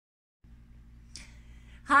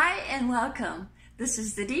and welcome. This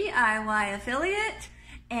is the DIY Affiliate,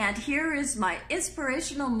 and here is my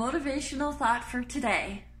inspirational, motivational thought for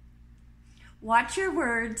today. Watch your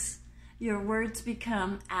words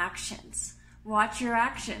become actions. Watch your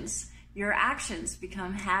actions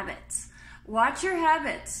become habits. Watch your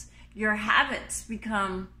habits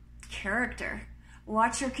become character.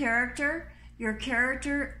 Watch your character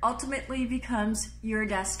ultimately becomes your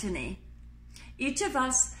destiny. Each of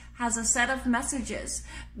us has a set of messages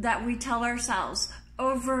that we tell ourselves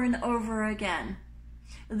over and over again.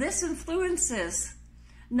 This influences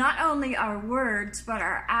not only our words, but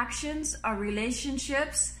our actions, our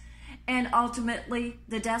relationships, and ultimately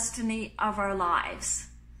the destiny of our lives.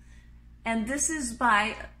 And this is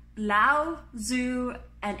by Lao Tzu,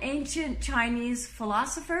 an ancient Chinese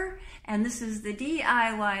philosopher. And this is the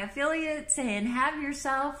DIY Affiliate saying, have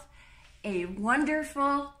yourself a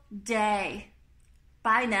wonderful day.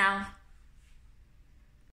 Bye now.